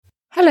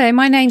Hello,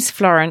 my name's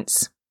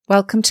Florence.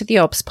 Welcome to the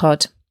OBS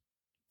Pod.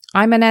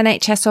 I'm an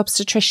NHS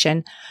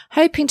obstetrician,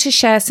 hoping to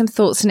share some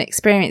thoughts and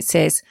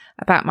experiences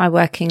about my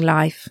working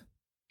life.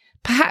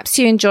 Perhaps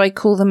you enjoy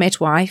Call the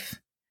Midwife,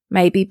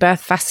 maybe birth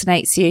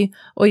fascinates you,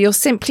 or you're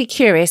simply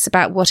curious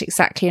about what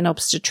exactly an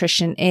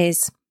obstetrician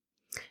is.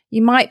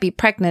 You might be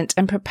pregnant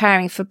and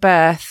preparing for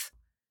birth.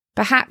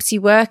 Perhaps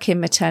you work in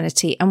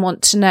maternity and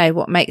want to know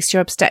what makes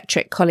your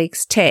obstetric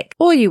colleagues tick,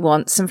 or you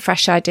want some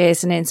fresh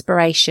ideas and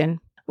inspiration.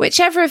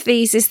 Whichever of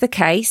these is the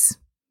case,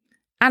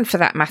 and for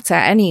that matter,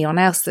 anyone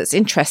else that's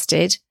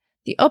interested,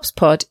 the OBS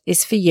Pod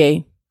is for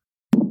you.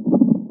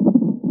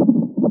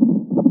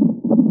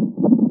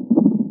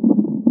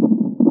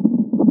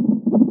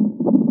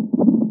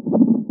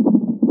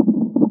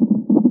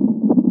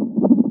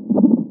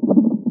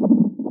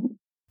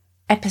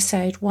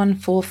 Episode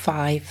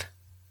 145,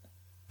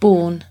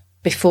 Born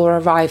Before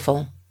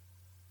Arrival.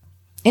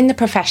 In the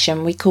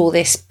profession, we call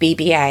this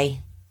BBA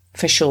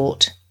for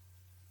short.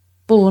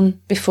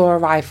 Born before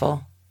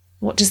arrival.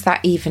 What does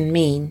that even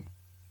mean?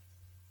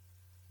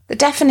 The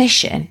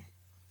definition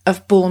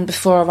of born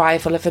before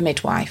arrival of a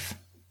midwife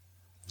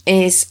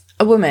is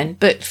a woman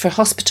booked for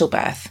hospital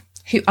birth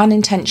who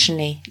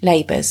unintentionally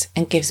labours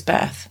and gives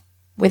birth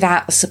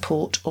without the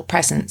support or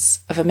presence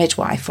of a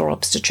midwife or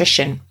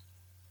obstetrician.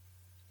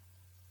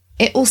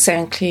 It also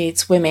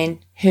includes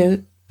women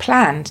who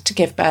planned to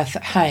give birth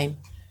at home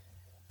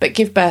but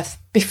give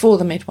birth before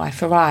the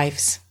midwife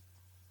arrives.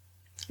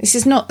 This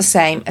is not the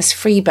same as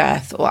free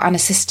birth or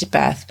unassisted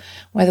birth,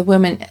 where the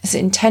woman is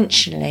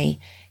intentionally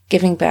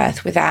giving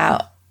birth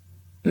without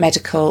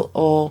medical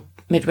or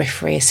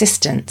midwifery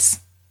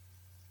assistance.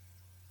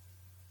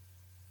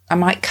 I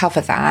might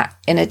cover that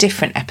in a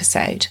different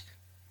episode.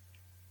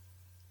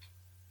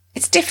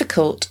 It's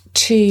difficult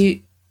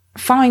to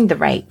find the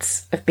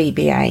rates of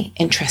BBA,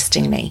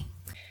 interestingly.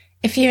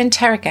 If you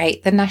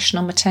interrogate the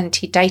National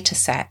Maternity Data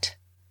Set,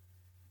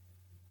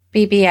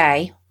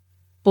 BBA,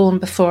 born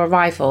before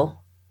arrival,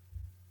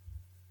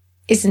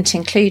 isn't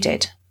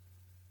included.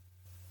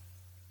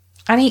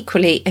 And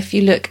equally, if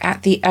you look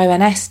at the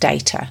ONS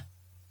data,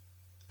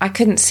 I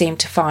couldn't seem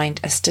to find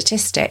a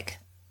statistic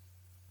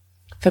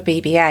for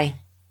BBA.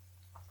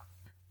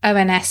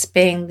 ONS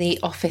being the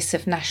Office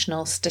of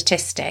National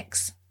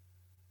Statistics.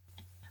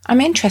 I'm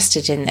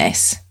interested in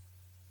this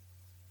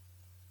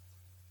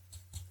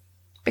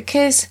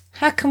because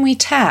how can we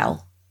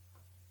tell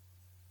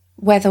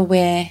whether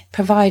we're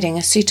providing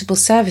a suitable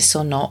service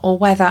or not, or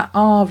whether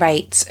our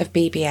rates of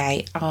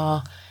BBA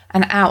are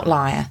an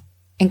outlier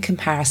in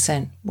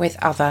comparison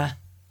with other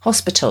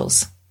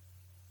hospitals?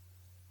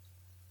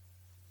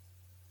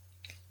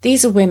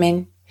 These are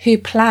women who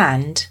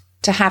planned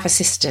to have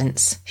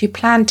assistance, who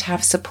planned to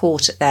have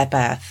support at their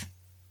birth,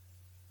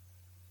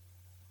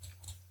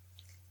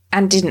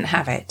 and didn't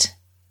have it.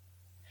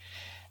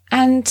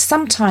 And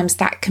sometimes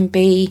that can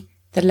be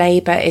the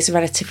labour is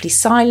relatively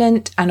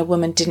silent and a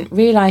woman didn't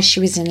realise she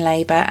was in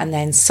labour, and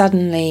then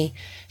suddenly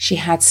she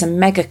had some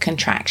mega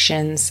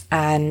contractions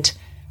and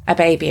a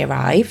baby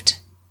arrived.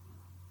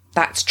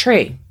 That's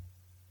true.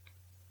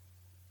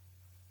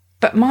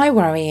 But my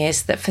worry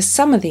is that for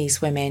some of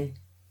these women,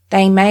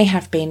 they may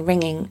have been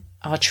ringing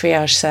our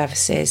triage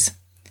services.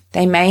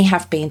 They may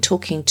have been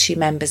talking to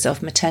members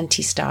of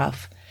maternity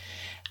staff.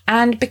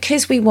 And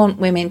because we want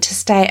women to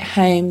stay at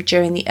home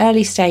during the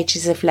early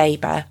stages of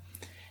labour,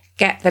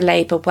 get the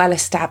labour well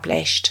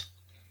established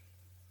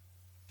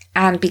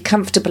and be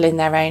comfortable in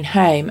their own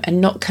home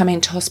and not come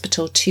into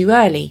hospital too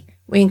early,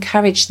 we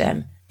encourage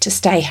them to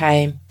stay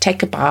home,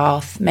 take a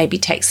bath, maybe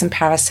take some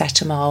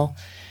paracetamol,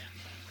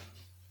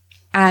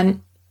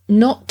 and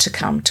not to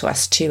come to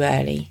us too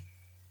early.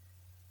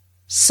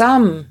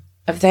 Some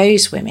of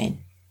those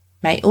women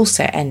may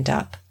also end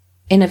up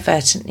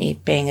inadvertently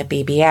being a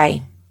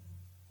BBA.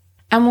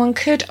 And one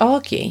could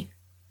argue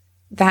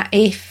that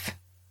if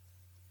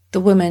the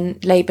woman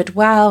laboured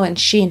well and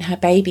she and her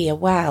baby are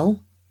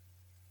well,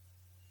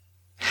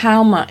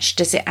 how much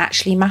does it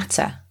actually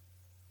matter?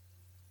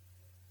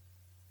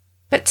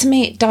 But to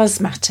me it does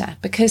matter,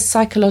 because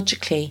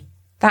psychologically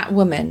that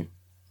woman,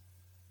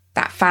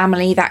 that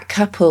family, that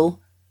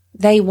couple,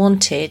 they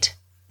wanted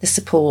the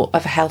support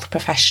of a health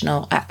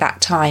professional at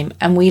that time,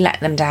 and we let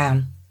them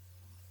down.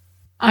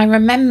 I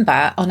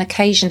remember on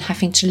occasion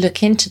having to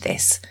look into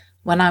this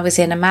when I was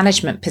in a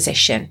management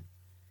position,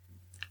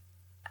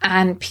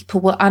 and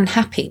people were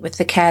unhappy with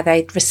the care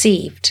they'd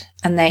received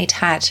and they'd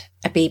had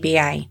a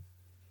BBA.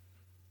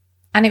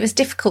 And it was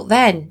difficult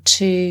then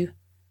to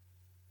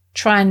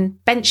try and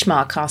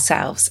benchmark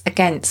ourselves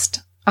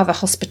against other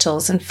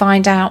hospitals and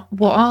find out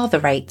what are the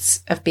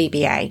rates of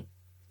BBA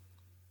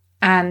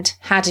and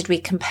how did we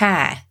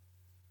compare.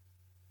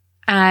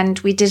 And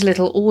we did a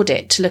little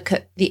audit to look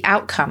at the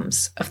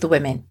outcomes of the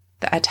women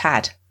that had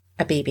had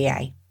a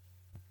BBA.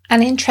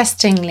 And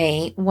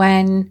interestingly,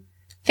 when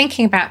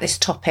thinking about this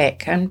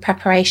topic and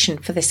preparation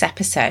for this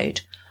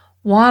episode,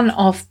 one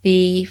of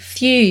the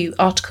few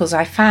articles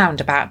I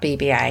found about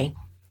BBA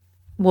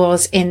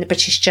was in the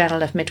British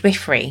Journal of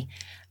Midwifery,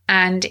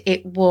 and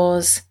it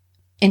was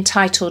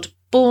entitled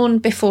Born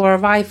Before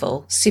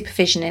Arrival,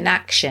 Supervision in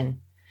Action.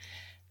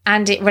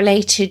 And it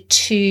related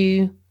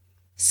to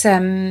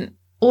some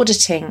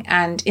auditing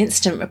and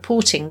incident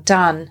reporting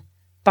done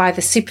by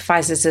the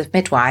supervisors of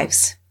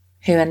midwives,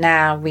 who are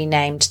now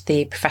renamed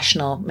the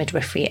Professional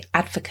Midwifery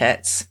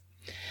Advocates,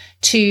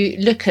 to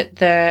look at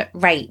the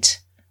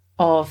rate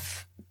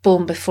of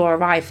born before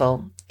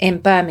arrival in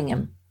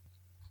Birmingham.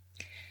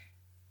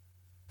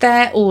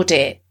 Their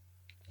audit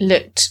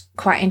looked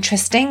quite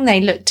interesting. They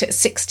looked at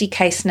 60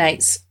 case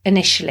notes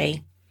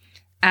initially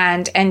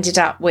and ended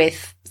up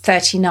with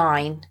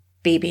 39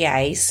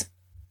 BBAs.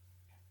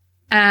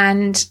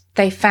 And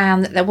they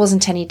found that there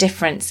wasn't any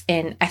difference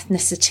in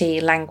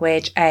ethnicity,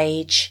 language,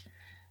 age,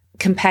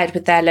 compared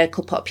with their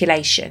local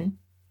population.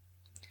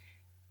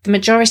 The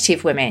majority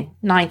of women,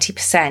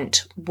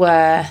 90%,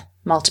 were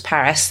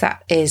multiparous.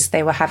 That is,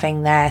 they were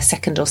having their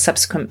second or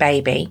subsequent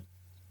baby.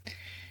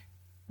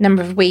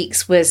 Number of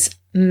weeks was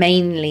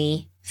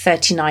mainly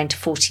 39 to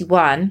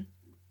 41.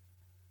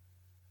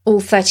 All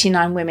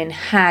 39 women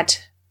had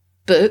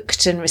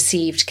booked and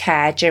received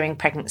care during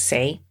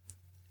pregnancy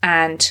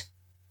and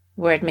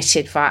were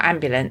admitted via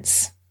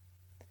ambulance.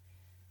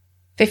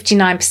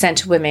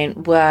 59% of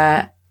women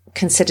were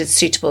considered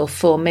suitable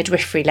for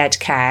midwifery-led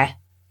care,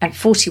 and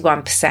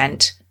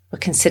 41% were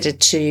considered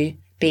to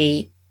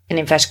be, in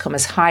inverted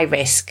commas, high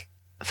risk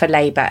for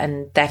labour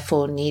and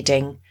therefore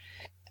needing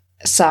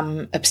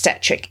some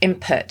obstetric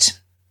input.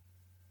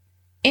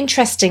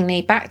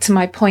 Interestingly, back to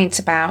my point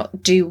about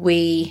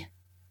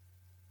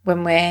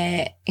when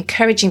we're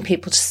encouraging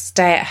people to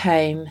stay at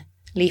home,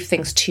 leave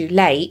things too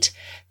late,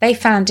 they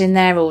found in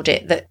their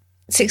audit that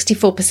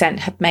 64%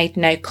 had made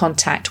no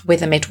contact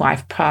with a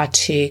midwife prior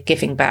to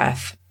giving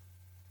birth.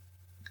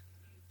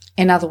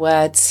 In other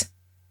words,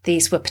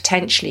 these were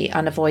potentially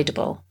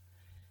unavoidable.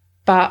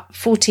 But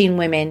 14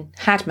 women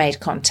had made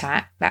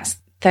contact, that's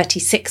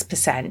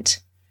 36%.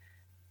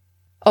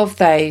 Of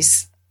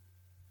those,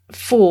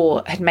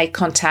 4 had made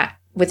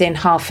contact within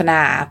half an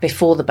hour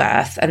before the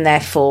birth and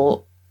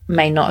therefore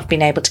may not have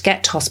been able to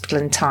get to hospital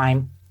in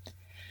time.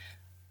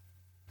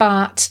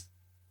 But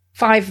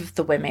 5 of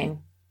the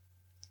women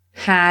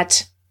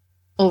had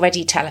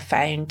already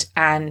telephoned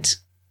and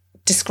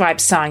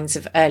described signs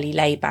of early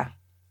labour.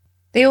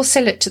 They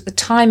also looked at the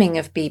timing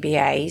of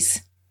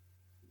BBAs,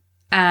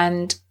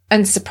 and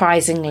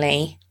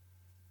unsurprisingly,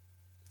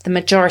 the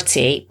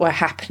majority were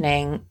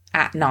happening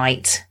at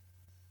night,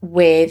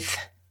 with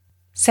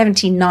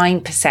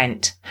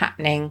 79%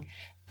 happening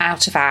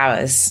out of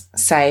hours,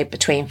 so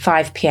between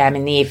 5 p.m.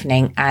 in the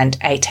evening and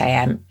 8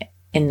 a.m.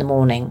 in the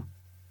morning.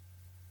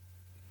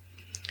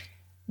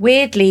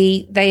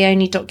 Weirdly, they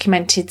only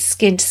documented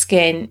skin to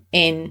skin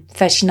in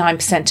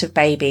 39% of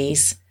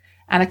babies,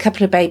 and a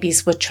couple of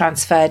babies were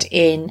transferred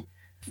in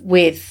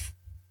with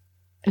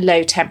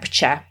low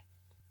temperature.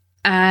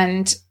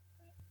 And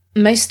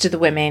most of the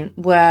women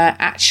were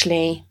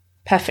actually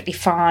perfectly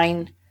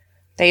fine.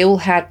 They all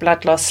had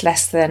blood loss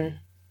less than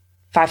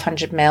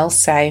 500 mils,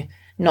 so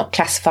not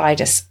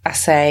classified as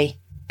a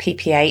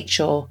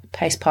PPH or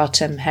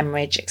postpartum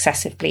hemorrhage,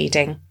 excessive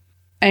bleeding.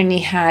 Only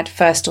had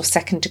first or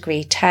second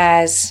degree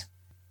tears,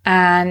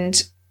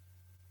 and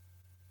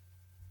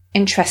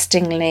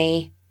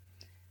interestingly,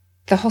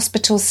 the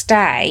hospital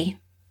stay,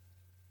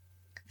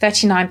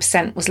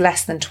 39% was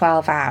less than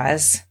 12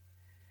 hours,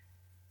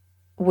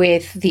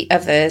 with the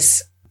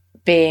others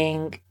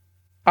being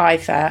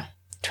either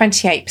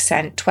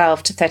 28%,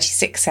 12 to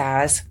 36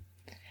 hours,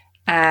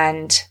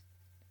 and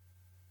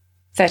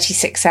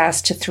 36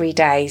 hours to 3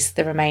 days,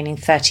 the remaining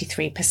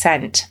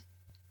 33%.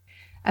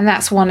 And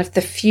that's one of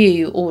the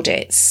few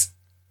audits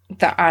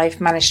that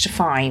I've managed to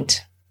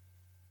find.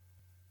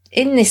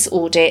 In this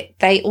audit,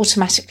 they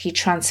automatically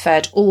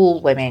transferred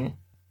all women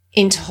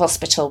into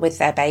hospital with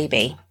their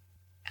baby.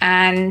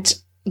 And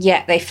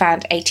yet they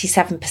found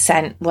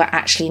 87% were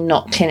actually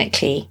not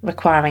clinically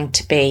requiring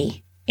to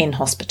be in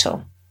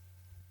hospital.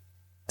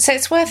 So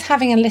it's worth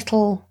having a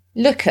little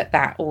look at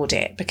that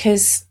audit,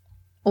 because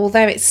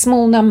although it's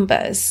small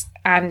numbers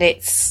and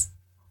it's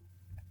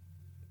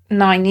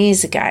 9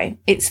 years ago,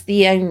 it's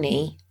the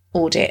only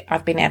audit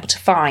I've been able to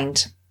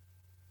find.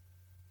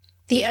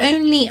 The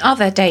only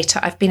other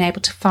data I've been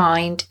able to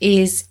find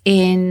is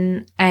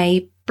in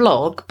a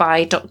blog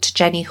by Dr.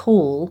 Jenny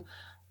Hall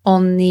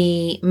on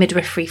the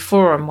Midwifery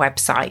Forum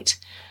website.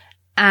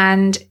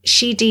 And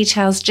she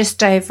details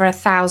just over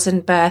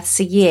 1,000 births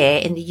a year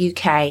in the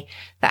UK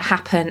that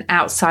happen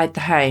outside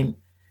the home.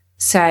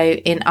 So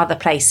in other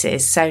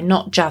places. So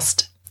not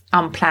just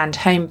unplanned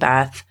home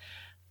birth,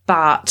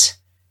 but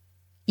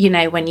you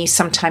know, when you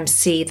sometimes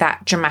see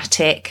that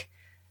dramatic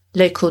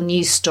local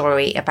news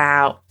story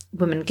about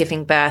women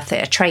giving birth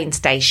at a train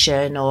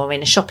station or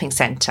in a shopping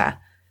centre,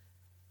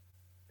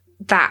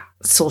 that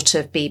sort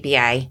of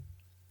BBA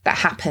that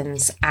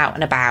happens out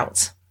and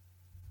about.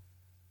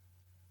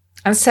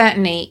 And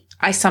certainly,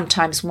 I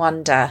sometimes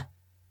wonder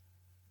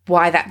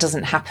why that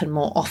doesn't happen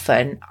more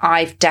often.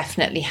 I've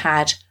definitely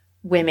had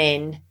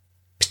women,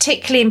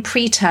 particularly in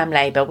preterm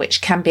labour,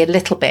 which can be a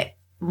little bit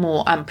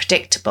more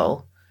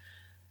unpredictable,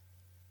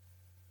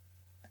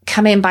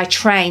 come in by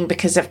train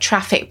because of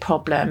traffic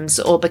problems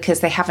or because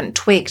they haven't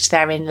twigged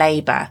they're in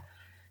labour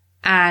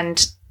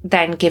and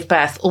then give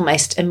birth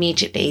almost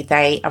immediately.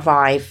 They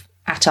arrive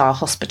at our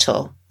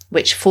hospital,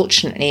 which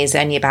fortunately is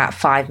only about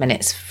 5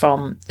 minutes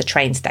from the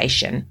train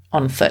station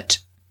on foot.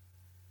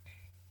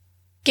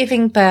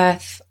 Giving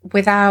birth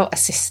without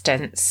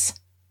assistance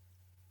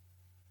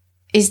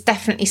is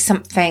definitely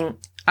something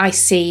I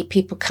see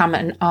people come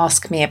and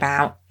ask me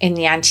about in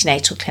the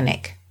antenatal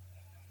clinic.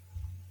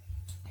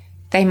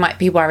 They might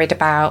be worried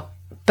about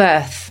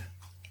birth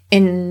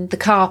in the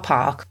car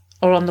park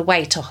or on the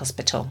way to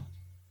hospital,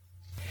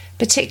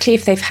 particularly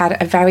if they've had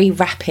a very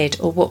rapid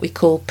or what we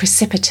call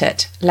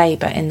precipitate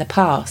labour in the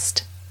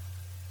past.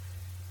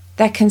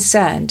 They're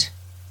concerned,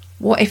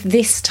 what if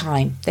this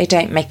time they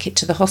don't make it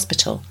to the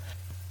hospital?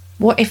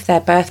 What if their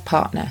birth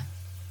partner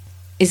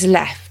is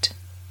left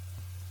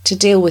to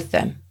deal with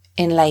them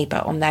in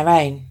labour on their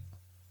own?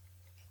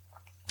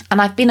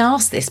 And I've been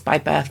asked this by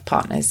birth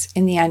partners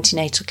in the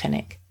antenatal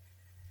clinic.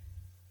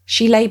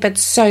 She laboured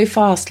so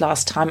fast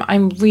last time,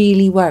 I'm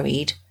really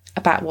worried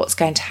about what's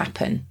going to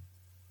happen.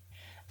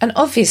 An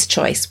obvious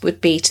choice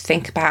would be to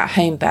think about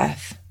home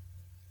birth.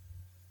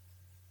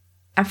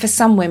 And for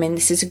some women,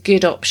 this is a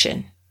good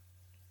option.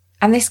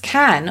 And this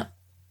can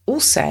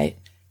also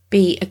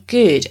be a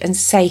good and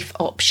safe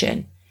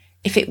option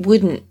if it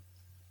wouldn't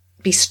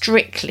be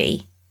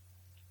strictly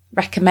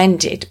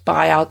recommended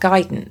by our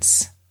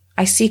guidance.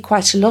 I see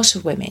quite a lot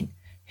of women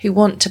who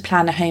want to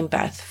plan a home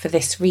birth for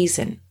this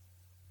reason.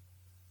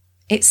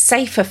 It's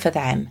safer for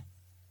them,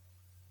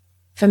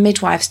 for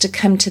midwives to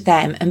come to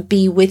them and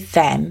be with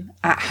them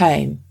at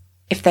home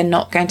if they're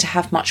not going to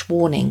have much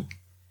warning,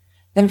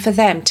 than for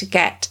them to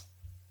get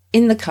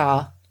in the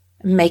car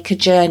and make a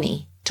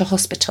journey to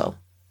hospital.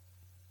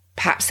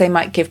 Perhaps they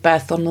might give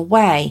birth on the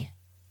way.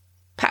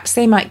 Perhaps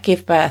they might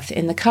give birth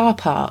in the car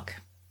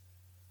park.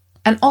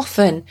 And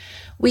often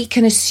we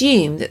can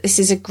assume that this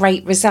is a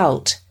great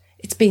result.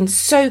 It's been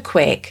so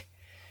quick.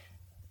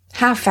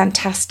 How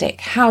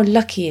fantastic, how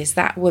lucky is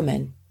that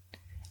woman?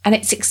 And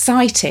it's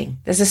exciting.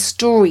 There's a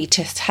story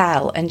to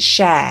tell and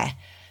share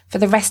for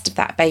the rest of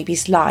that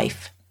baby's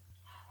life.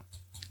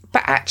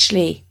 But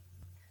actually,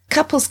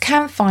 couples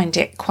can find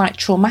it quite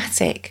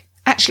traumatic.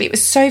 Actually, it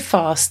was so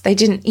fast they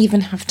didn't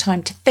even have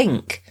time to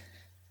think.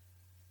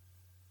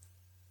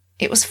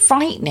 It was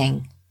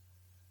frightening.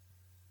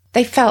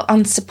 They felt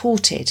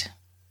unsupported.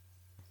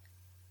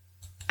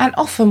 And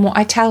often what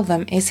I tell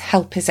them is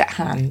help is at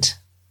hand.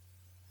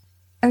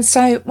 And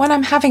so when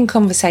I'm having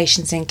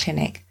conversations in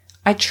clinic,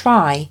 I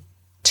try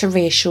to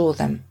reassure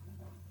them.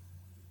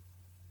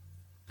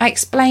 I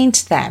explain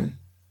to them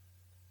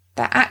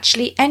that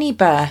actually any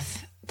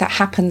birth that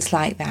happens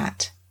like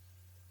that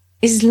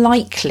is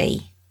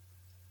likely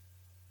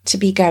to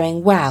be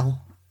going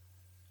well.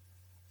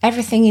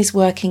 Everything is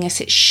working as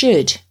it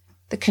should.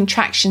 The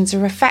contractions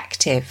are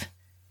effective.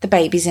 The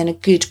baby's in a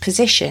good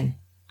position.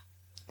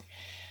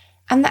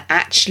 And that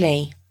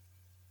actually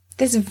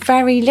there's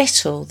very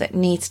little that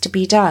needs to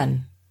be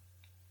done.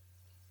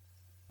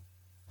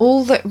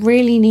 All that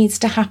really needs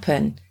to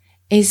happen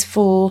is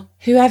for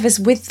whoever's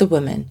with the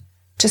woman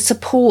to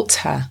support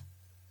her,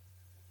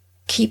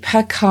 keep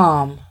her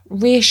calm,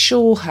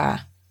 reassure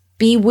her,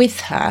 be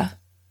with her.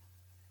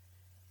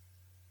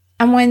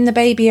 And when the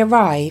baby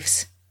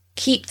arrives,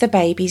 keep the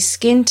baby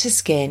skin to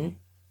skin,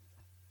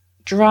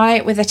 dry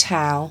it with a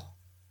towel.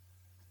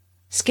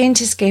 Skin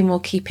to skin will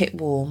keep it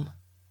warm.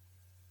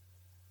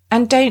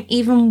 And don't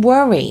even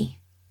worry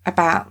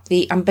about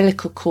the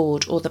umbilical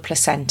cord or the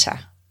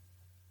placenta.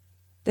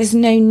 There's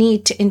no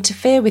need to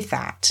interfere with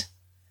that.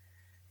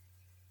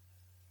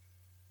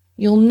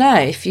 You'll know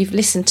if you've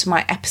listened to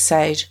my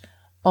episode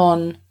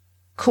on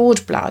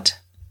cord blood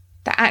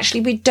that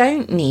actually we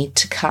don't need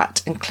to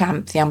cut and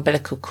clamp the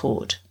umbilical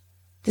cord.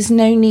 There's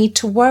no need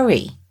to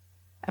worry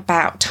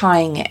about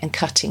tying it and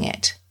cutting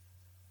it.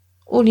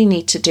 All you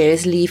need to do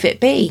is leave it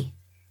be.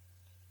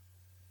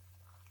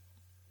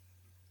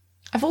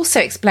 I've also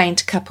explained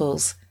to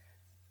couples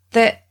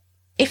that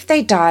if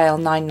they dial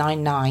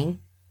 999,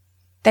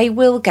 they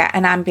will get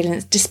an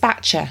ambulance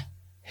dispatcher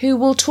who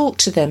will talk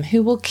to them,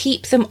 who will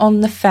keep them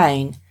on the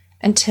phone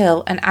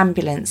until an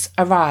ambulance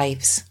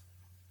arrives.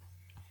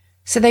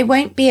 So they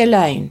won't be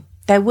alone.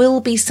 There will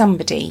be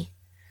somebody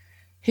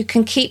who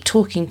can keep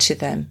talking to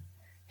them,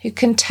 who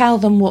can tell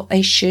them what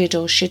they should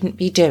or shouldn't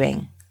be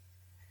doing.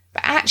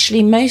 But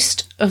actually,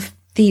 most of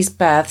these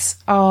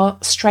births are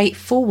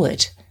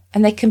straightforward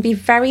and they can be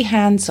very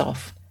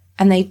hands-off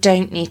and they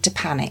don't need to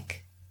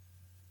panic.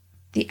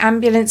 The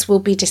ambulance will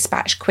be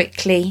dispatched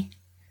quickly.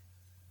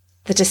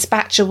 The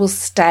dispatcher will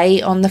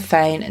stay on the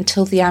phone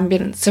until the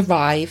ambulance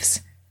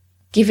arrives,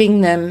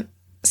 giving them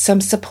some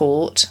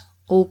support,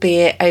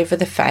 albeit over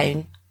the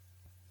phone.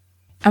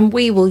 And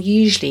we will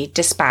usually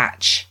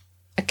dispatch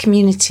a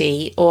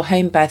community or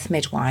home birth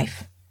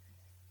midwife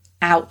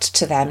out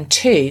to them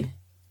too.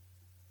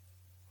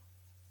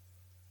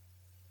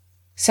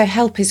 So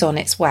help is on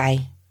its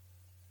way.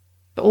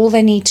 But all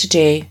they need to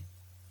do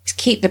is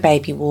keep the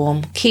baby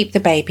warm, keep the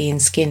baby in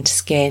skin to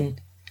skin,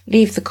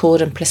 Leave the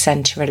cord and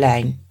placenta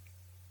alone.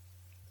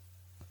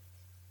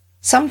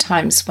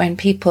 Sometimes when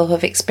people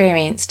have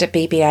experienced a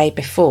BBA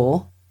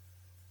before,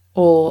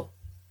 or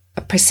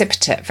a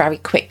precipitate, very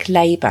quick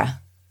labour,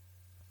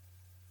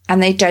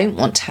 and they don't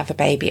want to have a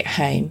baby at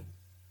home,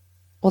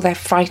 or they're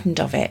frightened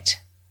of it,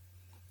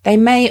 they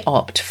may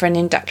opt for an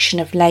induction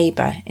of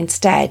labour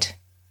instead.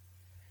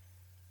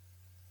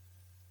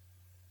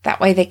 That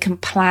way they can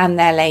plan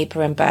their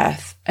labour and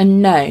birth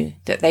and know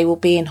that they will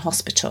be in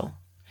hospital.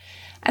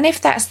 And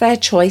if that's their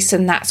choice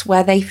and that's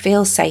where they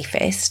feel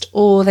safest,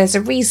 or there's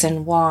a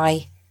reason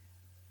why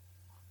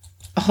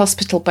a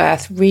hospital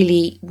birth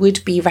really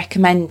would be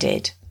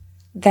recommended,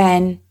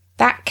 then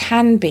that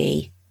can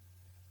be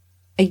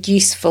a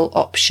useful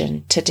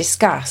option to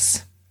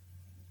discuss.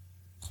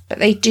 But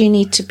they do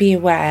need to be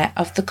aware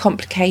of the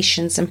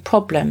complications and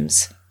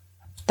problems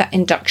that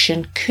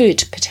induction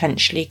could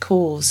potentially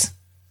cause.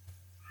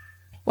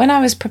 When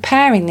I was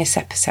preparing this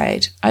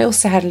episode, I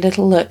also had a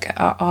little look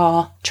at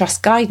our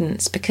trust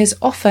guidance, because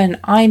often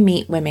I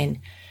meet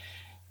women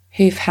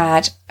who've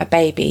had a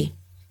baby,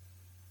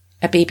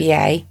 a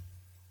BBA,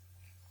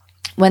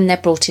 when they're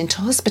brought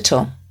into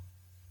hospital.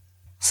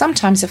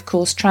 Sometimes, of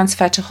course,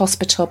 transfer to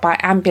hospital by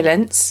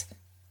ambulance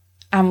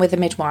and with a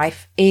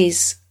midwife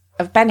is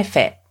of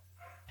benefit.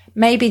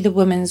 Maybe the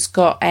woman's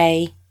got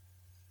a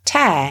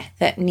tear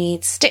that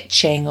needs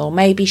stitching, or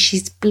maybe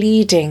she's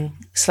bleeding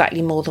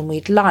slightly more than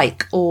we'd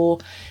like, or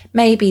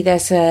maybe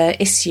there's an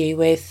issue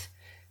with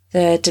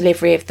the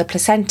delivery of the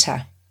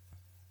placenta.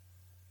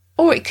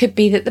 Or it could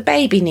be that the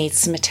baby needs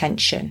some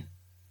attention.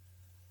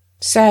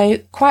 So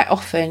quite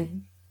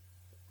often,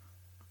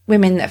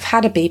 women that have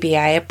had a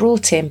BBA are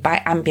brought in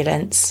by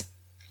ambulance,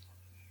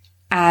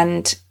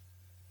 and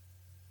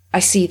I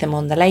see them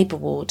on the labour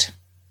ward.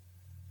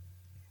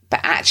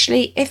 But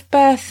actually, if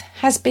birth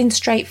has been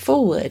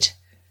straightforward,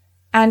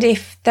 and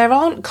if there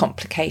aren't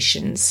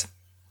complications,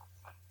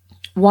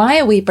 why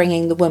are we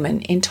bringing the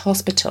woman into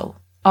hospital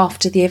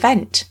after the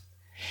event?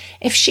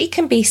 If she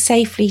can be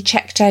safely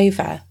checked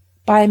over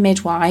by a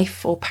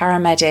midwife or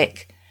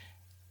paramedic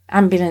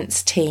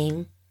ambulance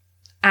team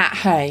at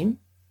home,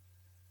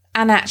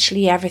 and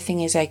actually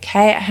everything is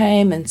okay at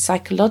home and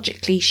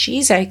psychologically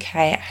she's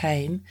okay at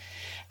home,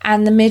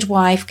 and the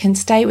midwife can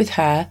stay with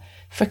her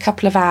for a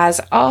couple of hours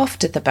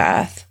after the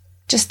birth,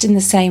 just in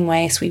the same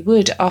way as we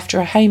would after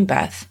a home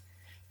birth,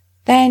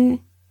 then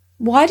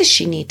why does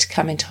she need to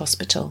come into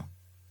hospital?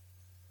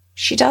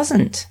 She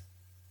doesn't.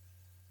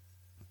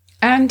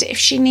 And if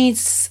she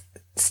needs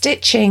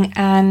stitching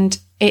and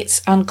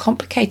it's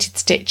uncomplicated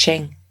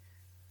stitching,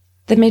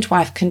 the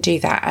midwife can do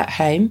that at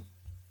home.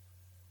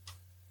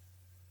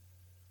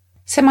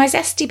 So my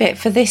zesty bit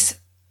for this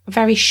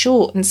very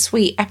short and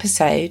sweet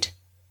episode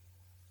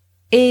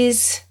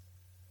is,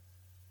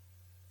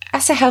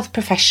 as a health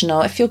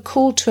professional, if you're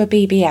called to a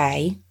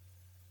BBA,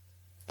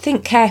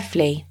 think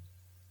carefully.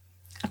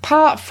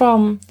 Apart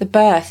from the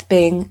birth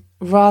being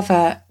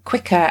rather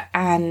quicker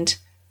and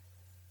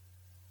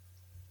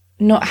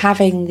not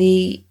having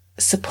the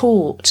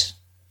support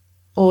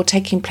or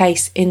taking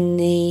place in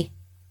the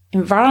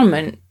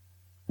environment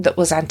that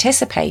was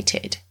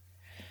anticipated,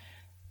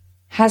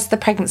 has the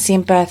pregnancy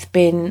and birth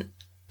been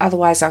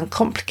otherwise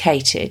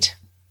uncomplicated?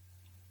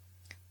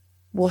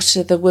 What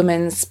are the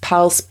woman's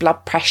pulse,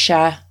 blood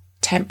pressure,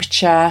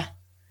 temperature,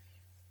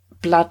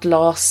 blood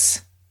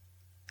loss,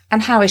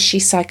 and how is she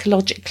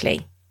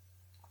psychologically?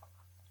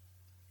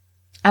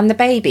 And the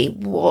baby,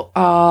 what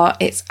are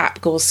its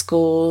Apgar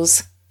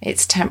scores,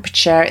 its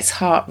temperature, its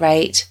heart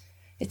rate,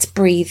 its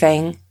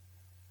breathing?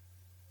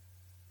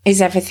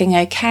 Is everything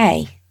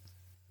okay?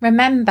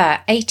 Remember,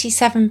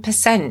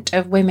 87%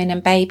 of women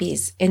and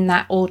babies in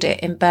that audit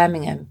in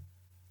Birmingham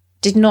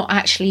did not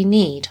actually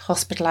need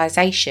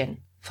hospitalisation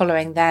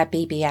following their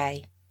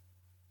BBA.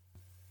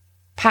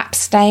 Perhaps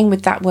staying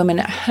with that woman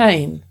at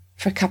home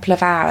for a couple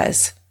of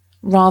hours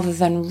rather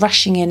than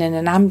rushing in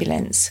an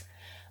ambulance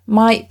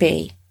might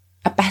be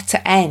a better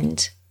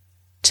end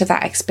to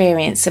that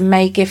experience and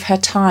may give her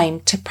time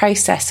to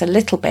process a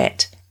little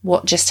bit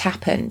what just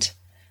happened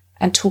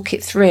and talk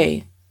it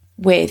through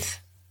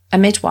with a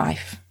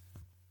midwife,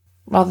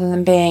 rather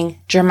than being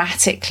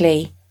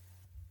dramatically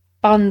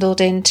bundled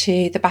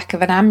into the back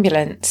of an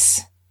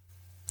ambulance.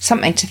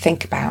 Something to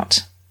think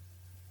about.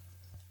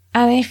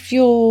 And if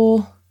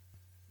you're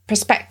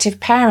prospective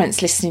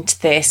parents listening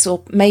to this,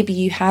 or maybe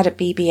you had a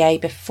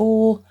BBA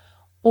before,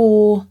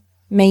 or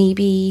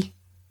maybe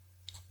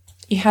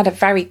you had a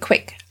very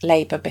quick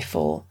labour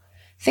before,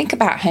 think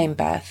about home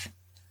birth.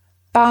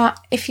 But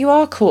if you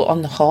are caught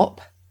on the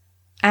hop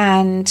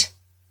and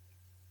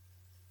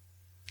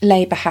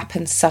labour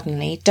happens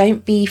suddenly,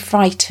 don't be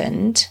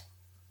frightened.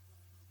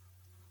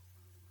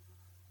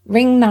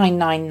 Ring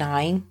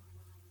 999.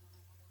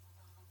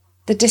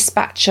 The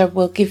dispatcher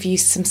will give you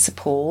some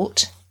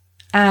support,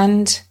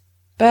 and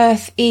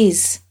birth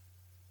is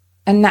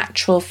a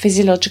natural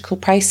physiological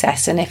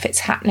process, and if it's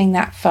happening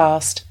that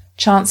fast,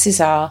 chances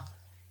are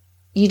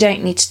you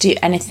don't need to do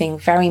anything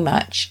very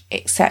much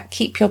except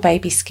keep your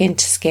baby skin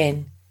to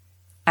skin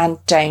and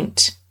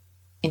don't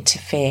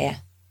interfere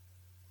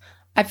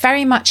I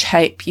very much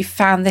hope you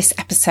found this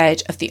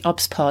episode of the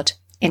OBS Pod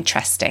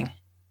interesting.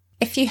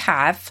 If you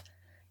have,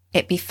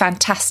 it'd be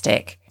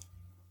fantastic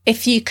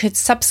if you could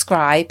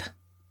subscribe,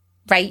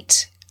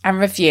 rate and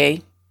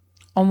review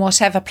on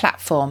whatever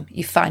platform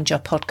you find your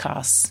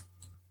podcasts,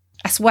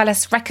 as well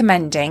as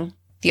recommending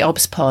the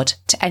OBS Pod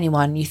to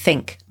anyone you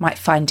think might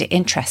find it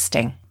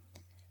interesting.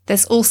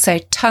 There's also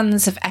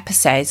tons of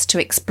episodes to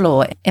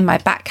explore in my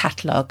back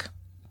catalogue,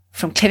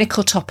 from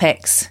clinical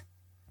topics,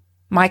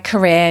 my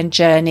career and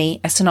journey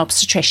as an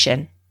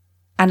obstetrician,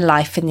 and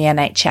life in the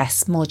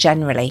NHS more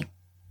generally.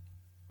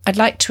 I'd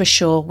like to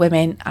assure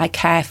women I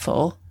care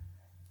for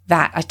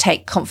that I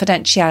take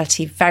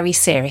confidentiality very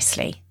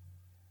seriously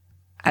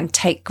and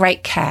take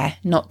great care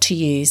not to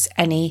use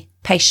any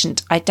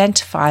patient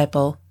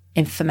identifiable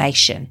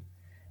information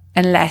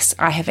unless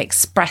I have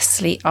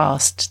expressly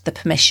asked the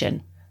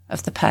permission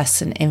of the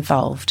person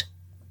involved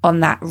on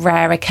that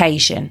rare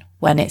occasion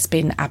when it's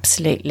been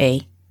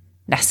absolutely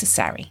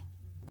necessary.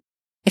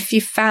 If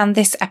you found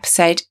this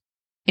episode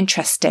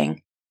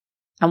interesting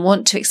and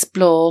want to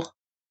explore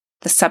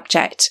the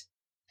subject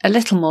a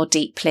little more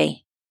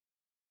deeply,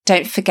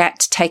 don't forget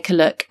to take a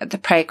look at the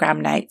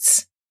programme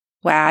notes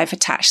where I've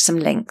attached some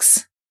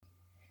links.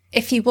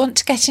 If you want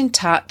to get in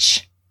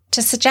touch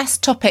to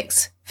suggest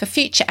topics for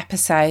future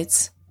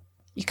episodes,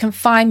 you can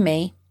find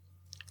me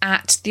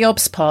at the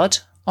OBS Pod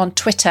on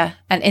Twitter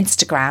and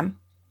Instagram,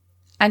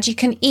 and you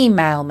can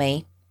email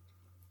me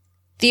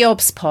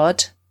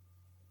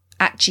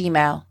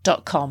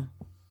theobspod@gmail.com.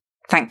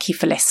 Thank you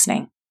for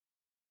listening.